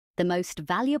The most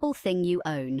valuable thing you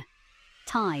own.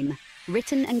 Time,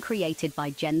 written and created by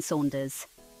Jenne Saunders.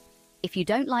 If you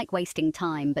don't like wasting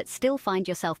time but still find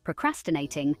yourself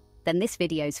procrastinating, then this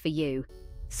video's for you.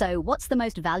 So what's the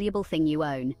most valuable thing you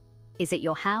own? Is it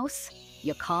your house?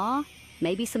 Your car?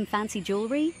 Maybe some fancy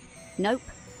jewelry? Nope.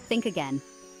 Think again.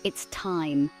 It's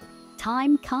time.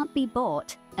 Time can't be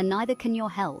bought, and neither can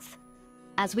your health.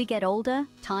 As we get older,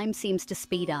 time seems to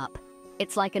speed up.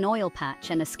 It's like an oil patch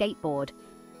and a skateboard.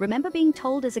 Remember being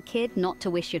told as a kid not to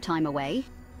wish your time away?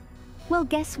 Well,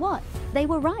 guess what? They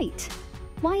were right.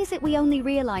 Why is it we only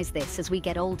realize this as we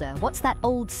get older? What's that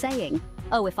old saying?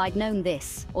 Oh, if I'd known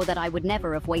this, or that I would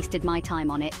never have wasted my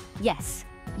time on it. Yes,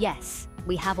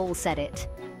 we have all said it.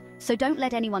 So don't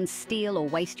let anyone steal or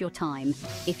waste your time.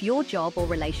 If your job or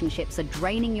relationships are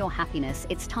draining your happiness,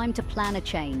 it's time to plan a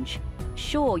change.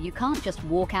 Sure, you can't just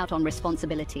walk out on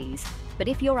responsibilities, but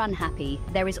if you're unhappy,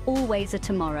 there is always a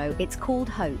tomorrow. It's called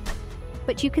hope.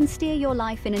 But you can steer your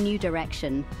life in a new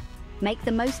direction. Make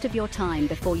the most of your time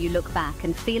before you look back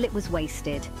and feel it was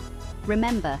wasted.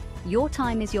 Remember, your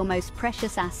time is your most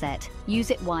precious asset.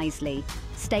 Use it wisely.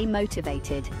 Stay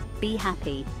motivated, be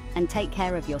happy, and take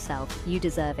care of yourself. You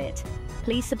deserve it.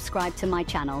 Please subscribe to my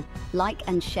channel, like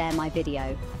and share my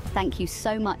video. Thank you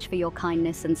so much for your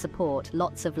kindness and support.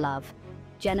 Lots of love.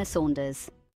 Jenne Saunders.